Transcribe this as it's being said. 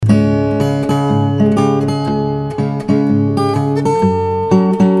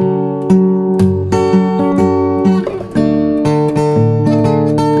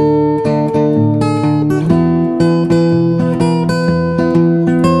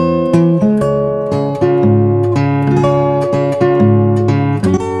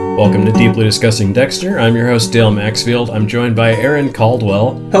Deeply Discussing Dexter. I'm your host, Dale Maxfield. I'm joined by Aaron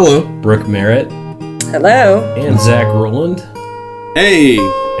Caldwell. Hello. Brooke Merritt. Hello. And Zach Rowland. Hey.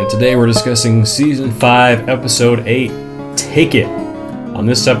 And today we're discussing Season 5, Episode 8, Take It. On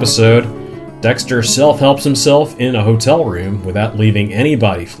this episode, Dexter self-helps himself in a hotel room without leaving any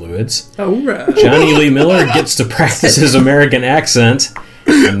body fluids. All right. Johnny Lee Miller gets to practice his American accent.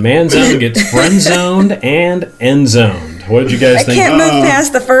 And Manzone gets friend-zoned and end-zoned. What did you guys think? I can't move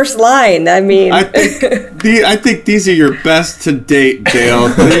past the first line. I mean... I think these are your best to date, Dale.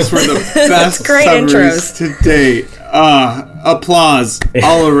 These were the best great summaries intros to date. Applause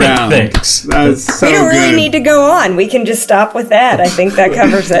all around. Thanks. That's so we don't really good. need to go on. We can just stop with that. I think that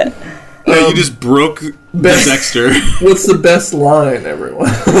covers it. You just broke Dexter. What's the best line, everyone?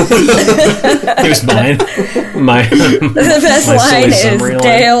 Here's mine. The best my line silly is summary line.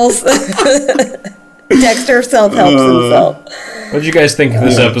 Dale's. Dexter self-helps himself. What did you guys think of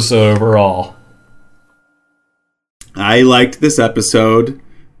this episode overall? I liked this episode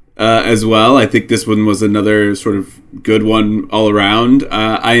as well. I think this one was another sort of good one all around.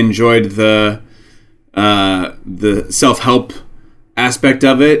 I enjoyed the self-help aspect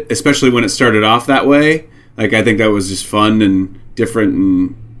of it, especially when it started off that way. Like, I think that was just fun and different,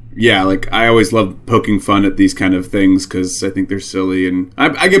 and yeah, like, I always love poking fun at these kind of things because I think they're silly, and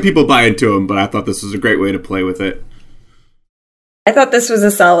I get people buy into them, but I thought this was a great way to play with it. I thought this was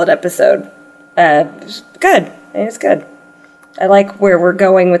a solid episode. It was good. It was good. I like where we're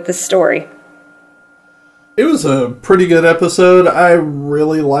going with this story. It was a pretty good episode. I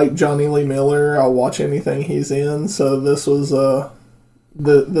really like Johnny Lee Miller. I'll watch anything he's in, so this was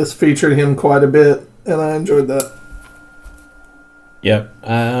this featured him quite a bit, and I enjoyed that. Yep.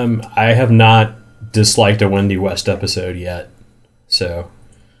 I have not disliked a Wendy West episode yet. So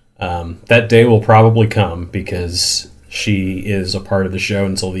that day will probably come because she is a part of the show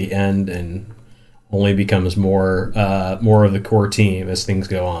until the end and only becomes more of the core team as things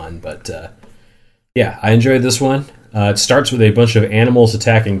go on. But yeah, I enjoyed this one. It starts with a bunch of animals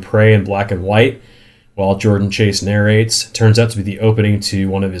attacking prey in black and white while Jordan Chase narrates. It turns out to be the opening to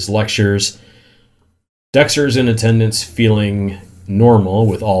one of his lectures. Dexter is in attendance feeling normal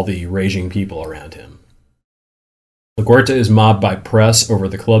with all the raging people around him. LaGuerta is mobbed by press over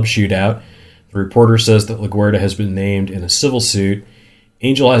the club shootout. The reporter says that LaGuerta has been named in a civil suit.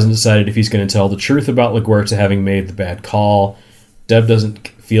 Angel hasn't decided if he's going to tell the truth about LaGuerta having made the bad call. Deb doesn't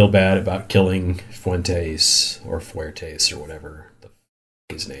feel bad about killing Fuertes or whatever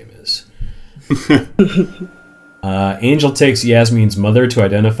his name is. Angel takes Yasmin's mother to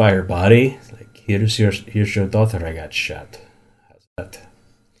identify her body. Like, here's your daughter. I got shot. How's that?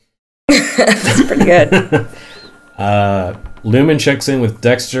 That's pretty good. Lumen checks in with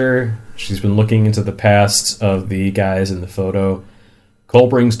Dexter. She's been looking into the past of the guys in the photo. Cole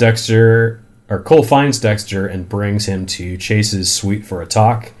finds Dexter and brings him to Chase's suite for a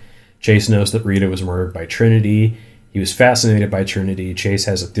talk. Chase knows that Rita was murdered by Trinity. He was fascinated by Trinity. Chase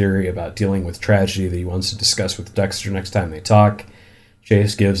has a theory about dealing with tragedy that he wants to discuss with Dexter next time they talk.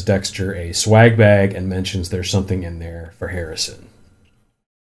 Chase gives Dexter a swag bag and mentions there's something in there for Harrison.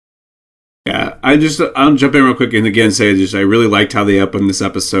 Yeah, I'll jump in real quick and again say I really liked how they opened this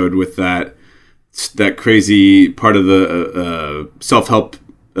episode with that crazy part of the self-help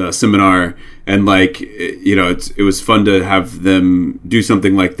seminar, and like, you know, it was fun to have them do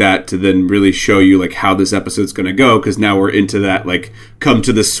something like that to then really show you like how this episode's going to go, because now we're into that, like, come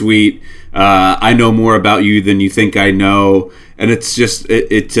to the suite, I know more about you than you think I know, and it's just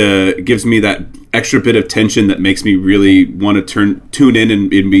it gives me that extra bit of tension that makes me really want to tune in and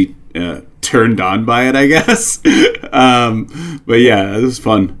be turned on by it, I guess. But yeah, it was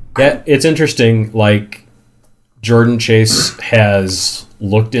fun. Yeah, it's interesting. Like, Jordan Chase has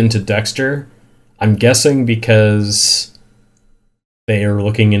looked into Dexter. I'm guessing because they are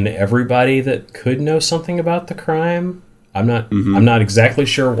looking into everybody that could know something about the crime. I'm not exactly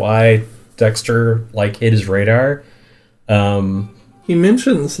sure why Dexter hit his radar. He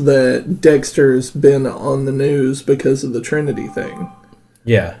mentions that Dexter's been on the news because of the Trinity thing.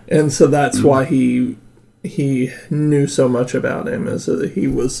 Yeah, and so that's why he knew so much about him, as he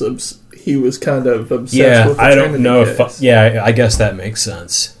was kind of obsessed with the I don't Trinity know case. I guess that makes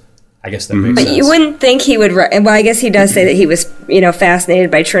sense. Makes But sense. you wouldn't think he would... well, I guess he does say that he was,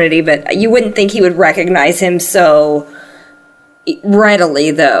 fascinated by Trinity, but you wouldn't think he would recognize him so readily,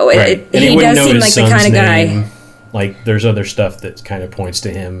 though. Right. He does seem like the kind of name. guy... Like, there's other stuff that kind of points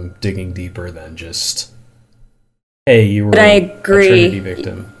to him digging deeper than just, hey, you were a Trinity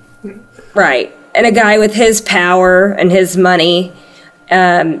victim. Right. And a guy with his power and his money,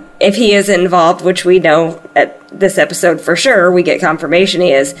 if he is involved, which we know this episode for sure, we get confirmation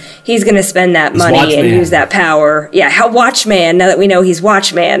he's going to spend that money and use that power. Yeah, how Watchman, now that we know he's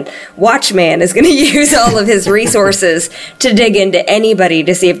Watchman is going to use all of his resources to dig into anybody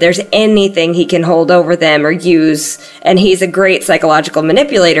to see if there's anything he can hold over them or use. And he's a great psychological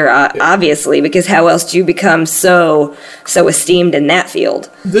manipulator, obviously, because how else do you become so esteemed in that field?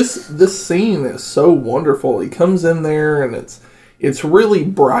 This scene is so wonderful. He comes in there and it's really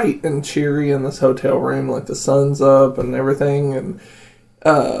bright and cheery in this hotel room, like the sun's up and everything, and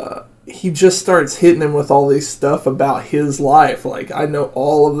he just starts hitting him with all these stuff about his life. Like, I know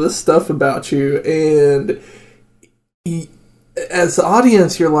all of this stuff about you, and as the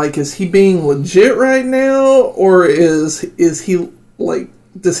audience, you're like, is he being legit right now, or is he, like,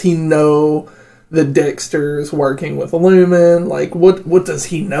 does he know that Dexter's working with Lumen? Like, what does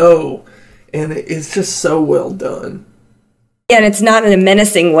he know? And it's just so well done. Yeah, and it's not in a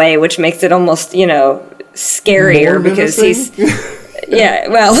menacing way, which makes it almost, scarier because he's... Yeah,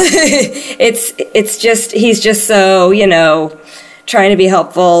 well, it's just, he's just so, trying to be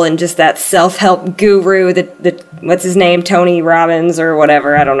helpful and just that self-help guru, the what's his name, Tony Robbins or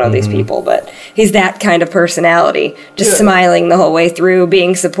whatever, I don't know these people, but he's that kind of personality, just smiling the whole way through,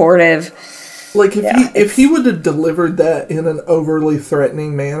 being supportive. Like, if he would have delivered that in an overly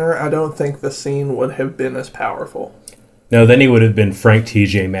threatening manner, I don't think the scene would have been as powerful. No, then he would have been Frank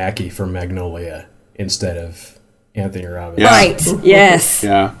T.J. Mackey from Magnolia instead of Anthony Robbins. Yeah. Right, yes.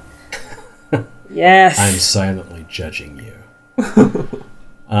 Yeah. Yes. I'm silently judging you.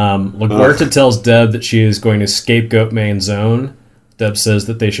 LaGuerta tells Deb that she is going to scapegoat Main's own. Deb says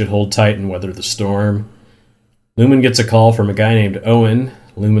that they should hold tight and weather the storm. Lumen gets a call from a guy named Owen.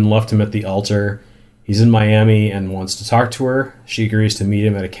 Lumen left him at the altar. He's in Miami and wants to talk to her. She agrees to meet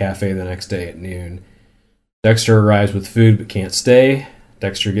him at a cafe the next day at noon. Dexter arrives with food but can't stay.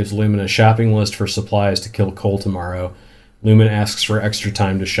 Dexter gives Lumen a shopping list for supplies to kill Cole tomorrow. Lumen asks for extra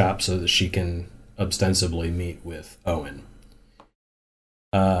time to shop so that she can ostensibly meet with Owen.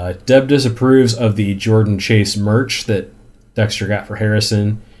 Deb disapproves of the Jordan Chase merch that Dexter got for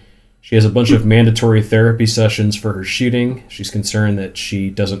Harrison. She has a bunch of mandatory therapy sessions for her shooting. She's concerned that she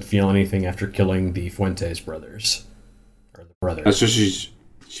doesn't feel anything after killing the Fuentes brothers. Or the brother. That's just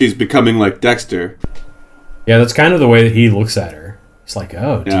she's becoming like Dexter. Yeah, that's kind of the way that he looks at her. It's like,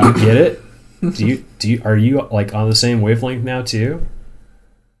 oh, do you get it? Are you like on the same wavelength now too?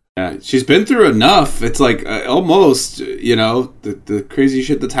 Yeah, she's been through enough. It's like almost, the crazy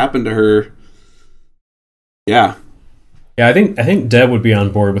shit that's happened to her. Yeah. Yeah, I think Deb would be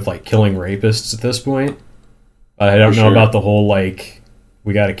on board with like killing rapists at this point. But I don't know about the whole like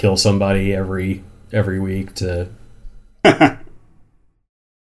we got to kill somebody every week to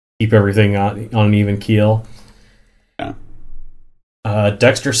keep everything on an even keel. Yeah.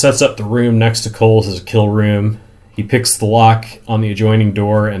 Dexter sets up the room next to Cole's as a kill room. He picks the lock on the adjoining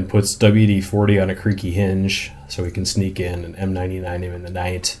door and puts WD-40 on a creaky hinge so he can sneak in and M99 him in the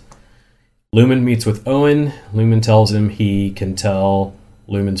night. Lumen meets with Owen. Lumen tells him he can tell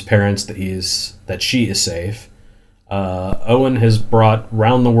Lumen's parents that she is safe. Owen has brought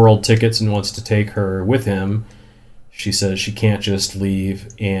round-the-world tickets and wants to take her with him. She says she can't just leave,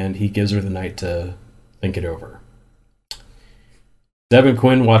 and he gives her the night to think it over. Deb and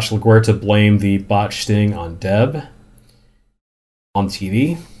Quinn watch LaGuerta blame the botched sting on Deb on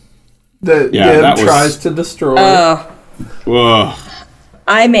TV. Deb tries to destroy. Whoa.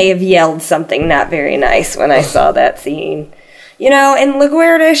 I may have yelled something not very nice when I saw that scene. And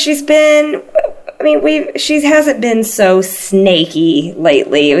LaGuerta, she hasn't been so snaky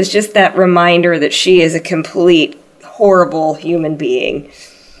lately. It was just that reminder that she is a complete horrible human being.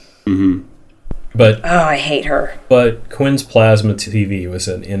 Mm-hmm. But I hate her. But Quinn's plasma TV was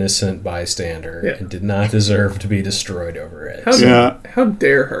an innocent bystander and did not deserve to be destroyed over it. How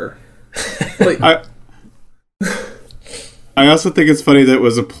dare her? I also think it's funny that it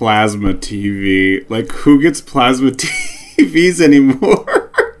was a plasma TV. Like, who gets plasma TVs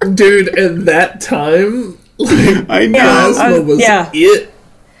anymore? Dude, at that time, I know. Plasma was it.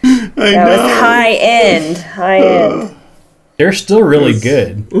 I know. It was high end. They're still really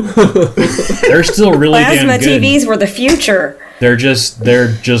good. They're still really damn good. Plasma TVs were the future. They're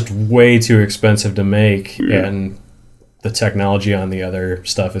just way too expensive to make, and the technology on the other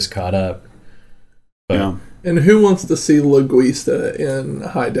stuff is caught up. But, yeah. And who wants to see LaGuerta in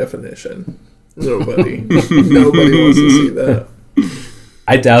high definition? Nobody. Nobody wants to see that.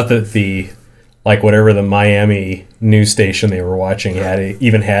 I doubt that whatever the Miami news station they were watching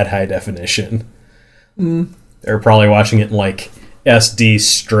even had high definition. Mm. They were probably watching it in SD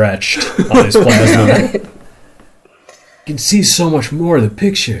stretched on his plasma. You can see so much more of the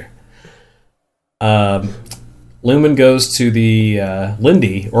picture. Lumen goes to the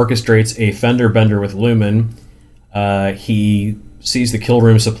Lindy orchestrates a fender bender with Lumen. He sees the kill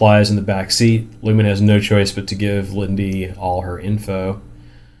room supplies in the back seat. Lumen has no choice but to give Lindy all her info.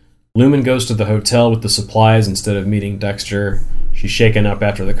 Lumen goes to the hotel with the supplies instead of meeting Dexter. She's shaken up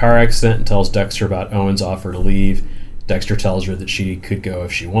after the car accident and tells Dexter about Owen's offer to leave. Dexter tells her that she could go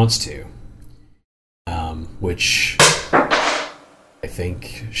if she wants to. Which I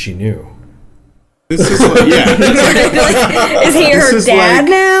think she knew. This is like, yeah. Is he her dad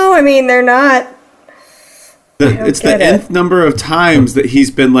now? I mean, they're not. It's the nth number of times that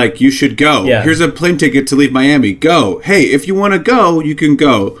he's been like, you should go. Yeah. Here's a plane ticket to leave Miami. Go. Hey, if you want to go, you can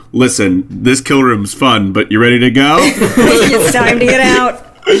go. Listen, this kill room's fun, but you ready to go? It's time to get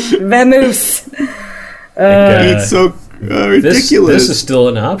out. Vamoose. It's so ridiculous. This is still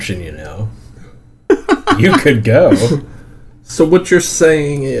an option, you know. You could go. So what you're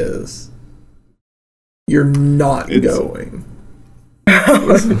saying is you're not going.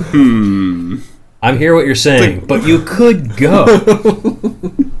 I'm hearing what you're saying, but you could go.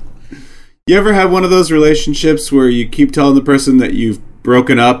 You ever have one of those relationships where you keep telling the person that you've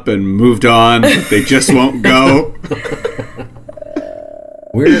broken up and moved on, they just won't go?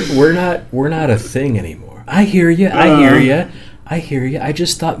 We're not a thing anymore. I hear you. I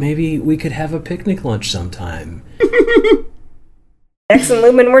just thought maybe we could have a picnic lunch sometime. Dex and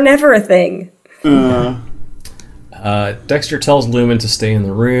Lumen were never a thing. Dexter tells Lumen to stay in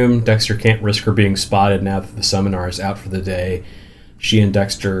the room. Dexter can't risk her being spotted now that the seminar is out for the day. She and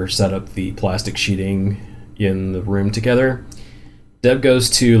Dexter set up the plastic sheeting in the room together. Deb goes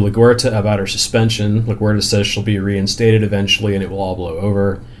to LaGuerta about her suspension. LaGuerta says she'll be reinstated eventually and it will all blow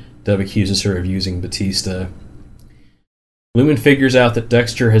over. Deb accuses her of using Batista. Lumen figures out that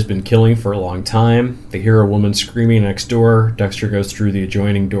Dexter has been killing for a long time. They hear a woman screaming next door. Dexter goes through the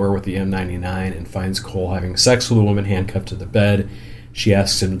adjoining door with the M99 and finds Cole having sex with a woman handcuffed to the bed. She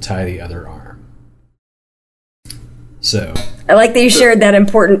asks him to tie the other arm. So, I like that you shared that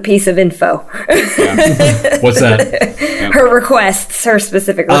important piece of info. what's that? Her requests, her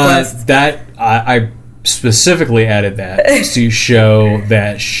specific requests. I specifically added that to show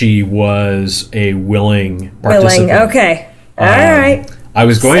that she was a willing participant. Okay. All right. I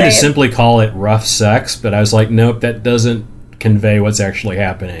was going to simply call it rough sex, but I was like, nope, that doesn't convey what's actually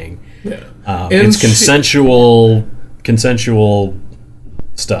happening. Yeah. It's consensual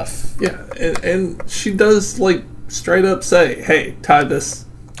stuff. Yeah, and she does like straight up say, "Hey, tie this."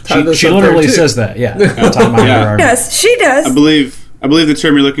 She literally says that. Yeah. Tie my other arm. Yes, she does. I believe the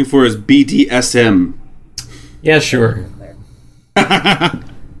term you're looking for is BDSM. Yeah, sure.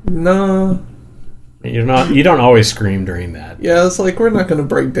 No. You don't always scream during that. Yeah, it's like we're not going to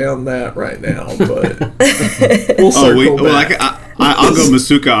break down that right now, but we'll circle back. I'll go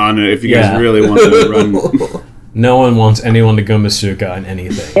Masuka on it if you guys really want to run. No one wants anyone to go Masuka on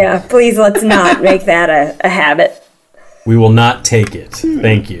anything. Yeah, please let's not make that a habit. We will not take it.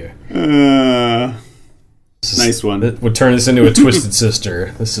 Thank you. Nice one. It would turn this into a Twisted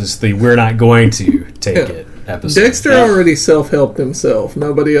Sister. This is the we're not going to take it episode. Dexter already self-helped himself.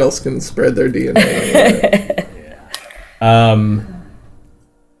 Nobody else can spread their DNA.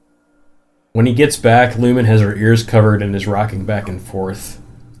 When he gets back, Lumen has her ears covered and is rocking back and forth.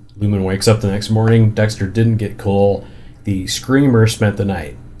 Lumen wakes up the next morning. Dexter didn't get Cole. The Screamer spent the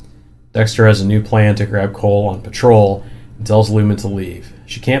night. Dexter has a new plan to grab Cole on patrol and tells Lumen to leave.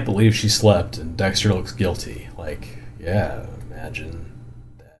 She can't believe she slept, and Dexter looks guilty. Like, yeah, imagine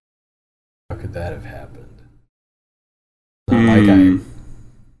that. How could that have happened? Not like I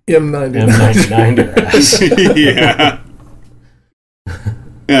M99 her ass. Yeah.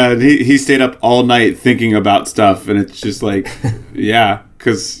 Yeah, he stayed up all night thinking about stuff, and it's just like, yeah,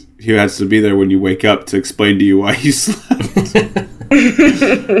 because he has to be there when you wake up to explain to you why you slept.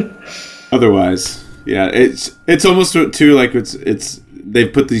 Otherwise, yeah, it's almost too like it's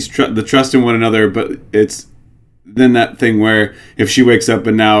they've put the trust in one another, but it's then that thing where if she wakes up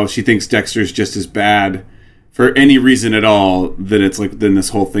and now she thinks Dexter's just as bad for any reason at all, then it's like then this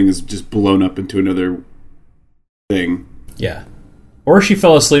whole thing is just blown up into another thing. Yeah. Or she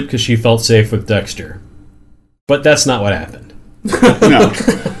fell asleep because she felt safe with Dexter. But that's not what happened. No.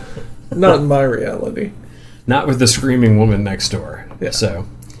 Not in my reality. Not with the screaming woman next door. Yeah. So,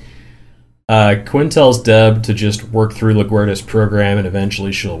 Quinn tells Deb to just work through LaGuerta's program and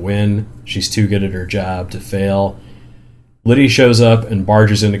eventually she'll win. She's too good at her job to fail. Liddy shows up and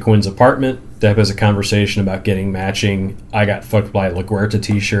barges into Quinn's apartment. Deb has a conversation about getting matching I Got Fucked by LaGuerta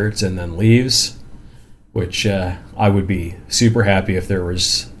t-shirts and then leaves. Which I would be super happy if there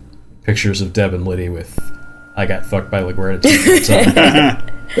was pictures of Deb and Liddy with I Got Fucked by LaGuerta t-shirts on.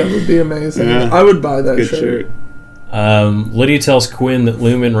 That would be amazing. Yeah. I would buy that Good shirt. Lydia tells Quinn that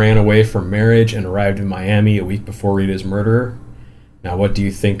Lumen ran away from marriage and arrived in Miami a week before Rita's murder. Now, what do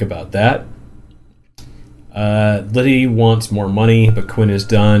you think about that? Liddy wants more money, but Quinn is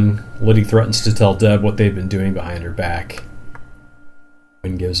done. Liddy threatens to tell Deb what they've been doing behind her back.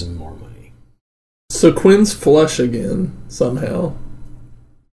 Quinn gives him more money. So Quinn's flush again, somehow.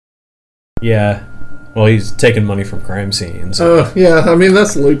 Yeah. Well, he's taking money from crime scenes. Yeah, I mean,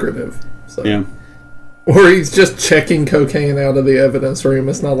 that's lucrative. So. Yeah. Or he's just checking cocaine out of the evidence room.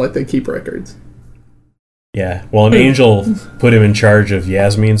 It's not like they keep records. Yeah, well, an angel put him in charge of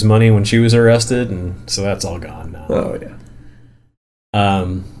Yasmin's money when she was arrested, and so that's all gone now. Oh, yeah.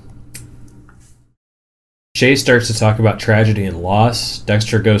 Chase starts to talk about tragedy and loss.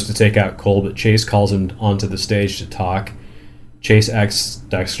 Dexter goes to take out Cole, but Chase calls him onto the stage to talk. Chase asks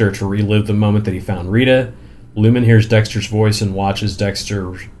Dexter to relive the moment that he found Rita. Lumen hears Dexter's voice and watches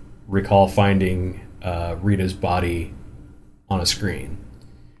Dexter recall finding Rita's body on a screen.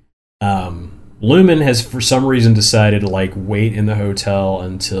 Lumen has, for some reason, decided to wait in the hotel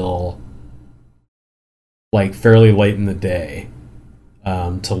until fairly late in the day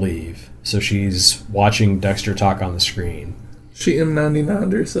to leave. So she's watching Dexter talk on the screen. She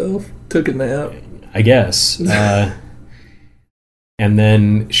M99'd herself, took a nap. I guess. And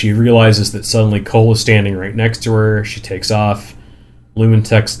then she realizes that suddenly Cole is standing right next to her. She takes off. Lumen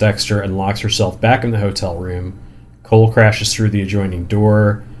texts Dexter and locks herself back in the hotel room. Cole crashes through the adjoining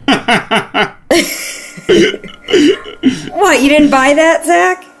door. What, you didn't buy that,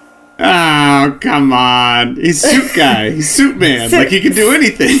 Zach? Oh, come on. He's suit guy. He's suit man. He can do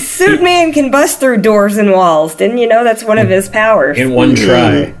anything. Suit man can bust through doors and walls. Didn't you know that's one of his powers? In one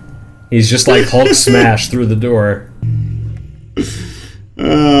try. He's just like Hulk smash through the door.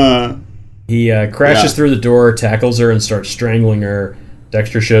 He crashes through the door, tackles her, and starts strangling her.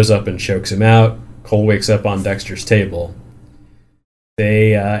 Dexter shows up and chokes him out. Cole wakes up on Dexter's table.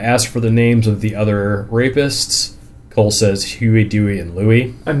 They ask for the names of the other rapists. Cole says Huey, Dewey, and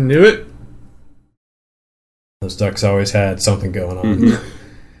Louie. I knew it. Those ducks always had something going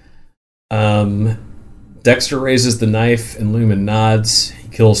on. Dexter raises the knife and Lumen nods. He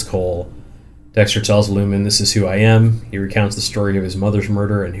kills Cole. Dexter tells Lumen, "This is who I am." He recounts the story of his mother's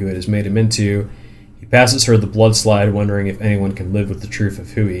murder and who it has made him into. He passes her the blood slide, wondering if anyone can live with the truth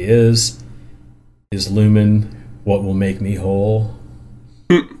of who he is. Is Lumen what will make me whole?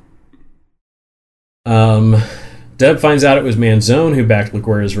 Deb finds out it was Manzone who backed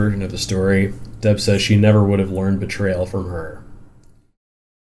LaGuerta's version of the story. Deb says she never would have learned betrayal from her.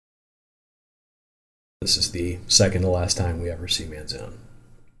 This is the second to last time we ever see Manzone.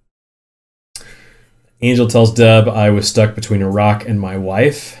 Angel tells Deb, "I was stuck between a rock and my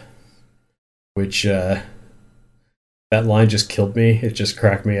wife," which that line just killed me. It just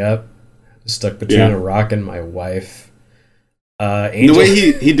cracked me up. Stuck between a rock and my wife. Angel, the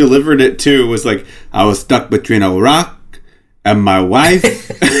way he delivered it too was like, "I was stuck between a rock and my wife."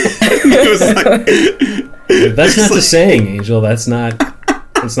 It was that's not the saying, Angel. That's not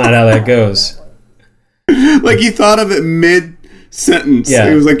how that goes. He thought of it mid sentence. Yeah.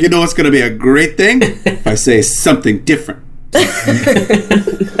 He was like, "It's going to be a great thing if I say something different."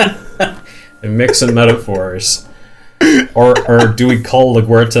 And mix some metaphors. Or do we call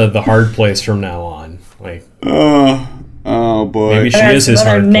LaGuerta the hard place from now on? Oh boy. Maybe she is his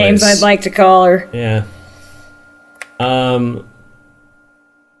hard place. Names I'd like to call her. Yeah.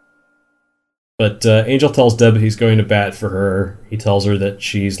 But Angel tells Deb he's going to bat for her. He tells her that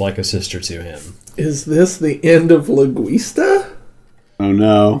she's like a sister to him. Is this the end of Laguista? Oh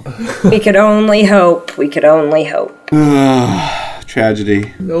no. We could only hope. We could only hope.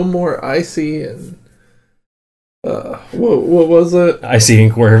 Tragedy. No more Icy and... what was it? Icy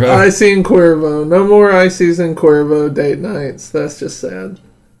and Cuervo. Icy and Cuervo. No more Icy's and Cuervo date nights. That's just sad.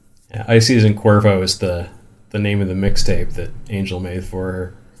 Yeah, Icy's and Cuervo is the name of the mixtape that Angel made for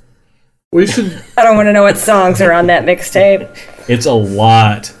her. We should... I don't want to know what songs are on that mixtape. It's a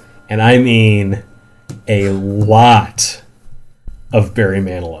lot, and I mean a lot of Barry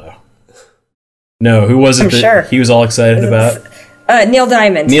Manilow. No, who was it that he was all excited about? Neil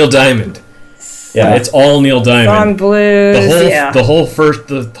Diamond. Neil Diamond. Yeah, it's all Neil Diamond. Song blues. The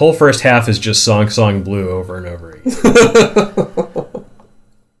whole first half is just song blue over and over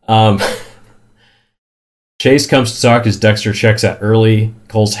again. Chase comes to talk as Dexter checks out early.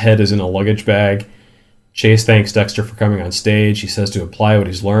 Cole's head is in a luggage bag. Chase thanks Dexter for coming on stage. He says to apply what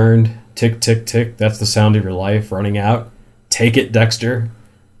he's learned. Tick, tick, tick. That's the sound of your life running out. Take it, Dexter.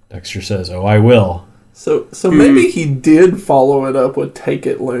 Dexter says, "Oh, I will." So maybe he did follow it up with "Take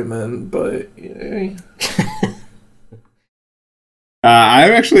It, Lumen," but I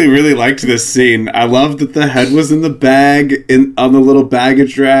actually really liked this scene. I loved that the head was in the bag, on the little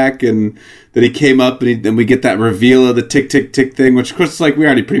baggage rack, and that he came up and we get that reveal of the tick, tick, tick thing, which of course, like, we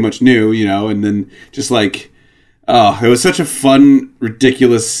already pretty much knew, and then just like, oh, it was such a fun,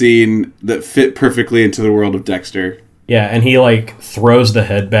 ridiculous scene that fit perfectly into the world of Dexter. Yeah, and he like throws the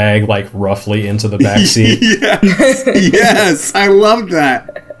head bag like roughly into the back seat. Yes, I loved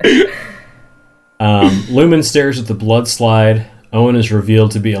that. Lumen stares at the blood slide. Owen is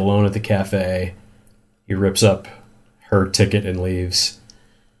revealed to be alone at the cafe. He rips up her ticket and leaves.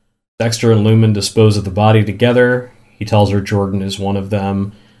 Dexter and Lumen dispose of the body together. He tells her Jordan is one of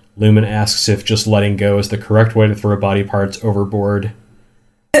them. Lumen asks if just letting go is the correct way to throw body parts overboard.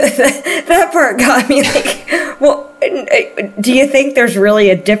 That part got me like, well, do you think there's really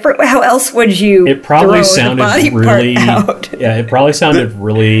a different? How else would you? It probably throw sounded the body really, part out? yeah, it probably sounded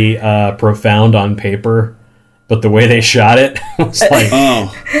really profound on paper, but the way they shot it was like,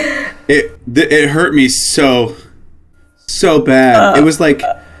 oh, it hurt me so bad. It was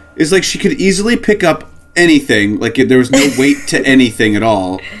like she could easily pick up anything, like there was no weight to anything at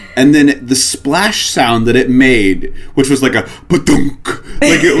all, and then the splash sound that it made, which was like a ba-dunk,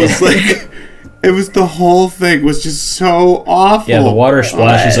 like it was like it was, the whole thing was just so awful. Yeah, the water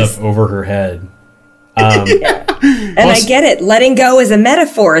splashes up over her head. And I get it. Letting go is a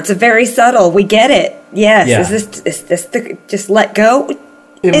metaphor. It's a very subtle. We get it. Yes. Yeah. Is this the just let go?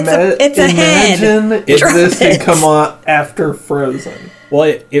 It's a Imagine head. if Drop this it. had come on after Frozen.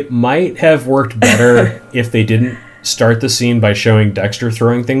 Well, it might have worked better if they didn't start the scene by showing Dexter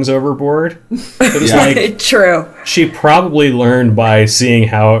throwing things overboard. It was like, True. she probably learned by seeing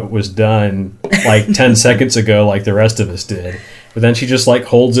how it was done like 10 seconds ago, like the rest of us did. But then she just like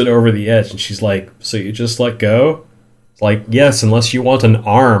holds it over the edge and she's like, so you just let go? It's like, yes, unless you want an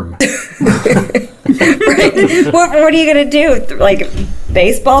arm. Right. What are you gonna do? Like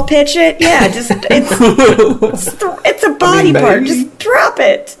baseball pitch it? Yeah, just it's a body part. maybe. Just drop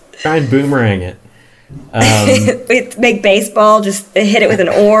it. Try and boomerang it. Make baseball. Just hit it with an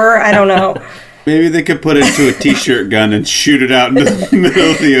oar. I don't know. Maybe they could put it into a t-shirt gun and shoot it out into the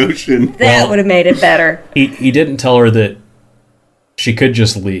middle of the ocean. That would have made it better. He didn't tell her that she could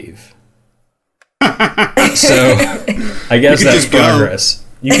just leave. So I guess that's just go. progress.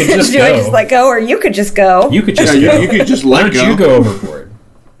 You could just Do go. I just let go, or you could just go? You could just Yeah, go. you could just Why let don't go. you go overboard?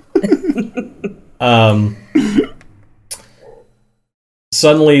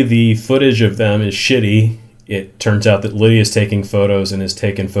 Suddenly, the footage of them is shitty. It turns out that Lydia's taking photos and has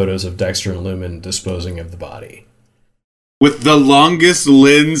taken photos of Dexter and Lumen disposing of the body. With the longest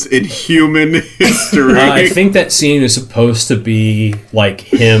lens in human history. I think that scene is supposed to be like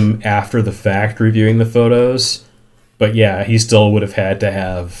him after the fact reviewing the photos. But yeah, he still would have had to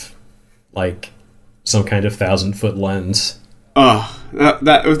have like some kind of 1,000-foot lens. Oh,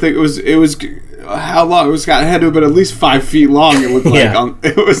 that was it was how long? It had to have been at least 5 feet long. It looked like Yeah.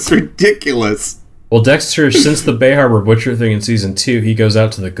 It was ridiculous. Well, Dexter, since the Bay Harbor Butcher thing in season 2, he goes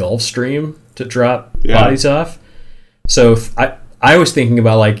out to the Gulf Stream to drop bodies off. So I was thinking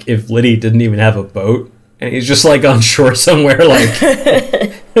about like if Liddy didn't even have a boat and he's just like on shore somewhere, like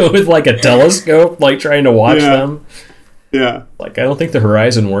with like a telescope, like trying to watch them. Yeah. Like I don't think the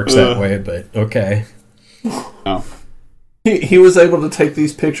horizon works that way, but okay. Oh. He was able to take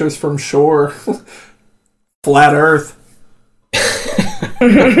these pictures from shore. Flat Earth.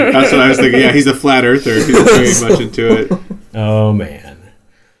 That's what I was thinking. Yeah, he's a flat earther. He's very much into it. Oh man.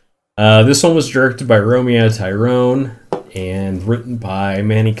 This one was directed by Romeo Tyrone and written by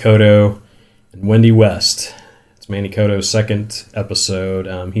Manny Cotto and Wendy West. It's Manny Cotto's second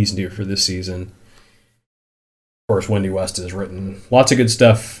episode. He's new for this season. Of course, Wendy West has written lots of good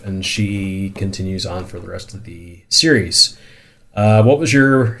stuff, and she continues on for the rest of the series. What was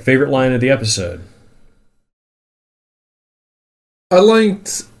your favorite line of the episode? I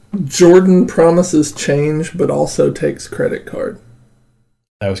liked Jordan promises change, but also takes credit card.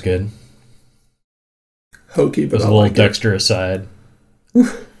 That was good. Hokey, It but was I a little like it. Dexter aside.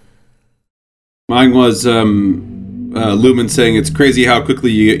 Mine was Lumen saying it's crazy how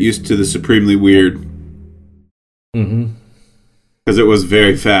quickly you get used to the supremely weird. Mm-hmm. Because it was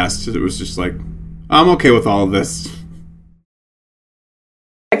very fast. It was just like, I'm okay with all of this.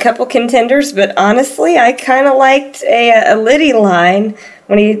 A couple contenders, but honestly, I kind of liked a Liddy line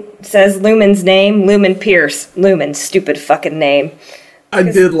when he says Lumen's name, Lumen Pierce. Lumen, stupid fucking name. I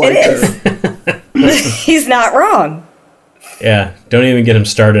did like It her. He's not wrong. Yeah, don't even get him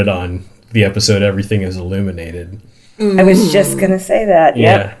started on the episode Everything is Illuminated. I was just gonna say that.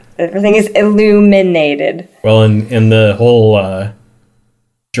 Yeah. Yep. Everything is illuminated. Well, in the whole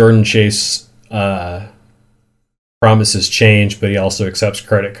Jordan Chase promises change, but he also accepts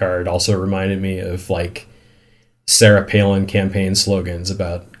credit card, also reminded me of like Sarah Palin campaign slogans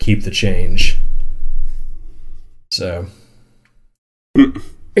about keep the change. So.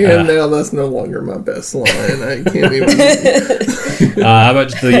 And now that's no longer my best line. I can't even. How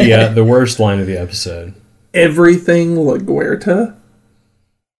about the worst line of the episode? Everything LaGuerta.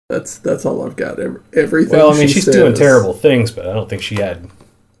 That's all I've got. Everything. Well, I mean, she's doing terrible things, but I don't think she had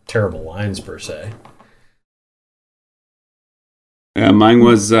terrible lines per se. Yeah, mine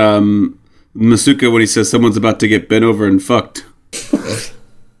was Masuka when he says someone's about to get bent over and fucked.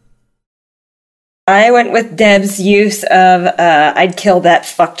 I went with Deb's use of I'd kill that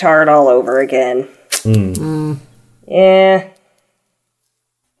fucktard all over again. Yeah.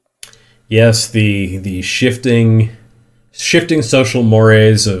 Yes, the shifting social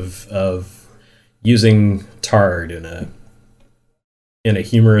mores of using tard in a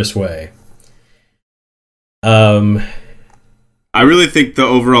humorous way. I really think the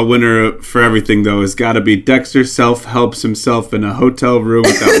overall winner for everything, though, has got to be Dexter helps himself in a hotel room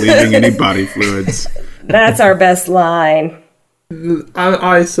without leaving any body fluids. That's our best line.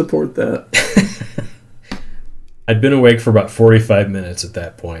 I support that. I'd been awake for about 45 minutes at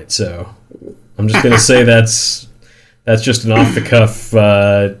that point, so I'm just going to say that's just an off-the-cuff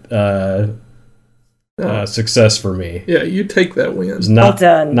success for me. Yeah, you take that win. It's not, well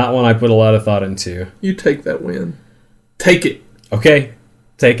done. Not one I put a lot of thought into. You take that win. Take it. Okay,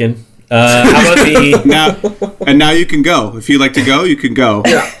 taken. How about now you can go. If you'd like to go, you can go.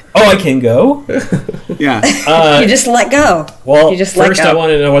 Yeah. Oh, I can go? Yeah. You just let go. Well, first I want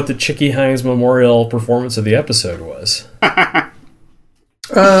to know what the Chicky Hines Memorial performance of the episode was. I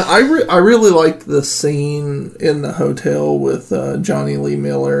really liked the scene in the hotel with Johnny Lee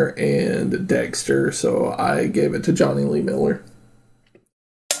Miller and Dexter, so I gave it to Johnny Lee Miller.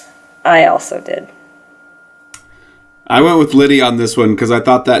 I also did. I went with Liddy on this one because I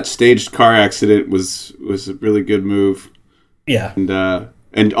thought that staged car accident was a really good move. Yeah,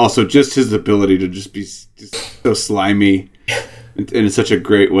 and also just his ability to just be so slimy in such a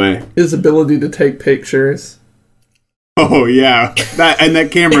great way. His ability to take pictures. Oh yeah, that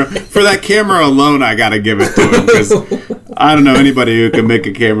camera for that camera alone, I gotta give it to him because I don't know anybody who can make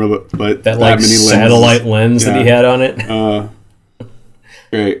a camera look like that many satellite lens that he had on it.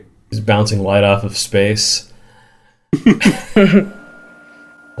 Great. He's bouncing light off of space.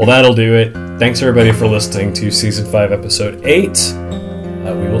 Well, that'll do it. Thanks everybody for listening to Season 5, Episode 8.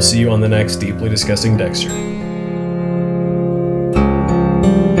 We will see you on the next Deeply Discussing Dexter.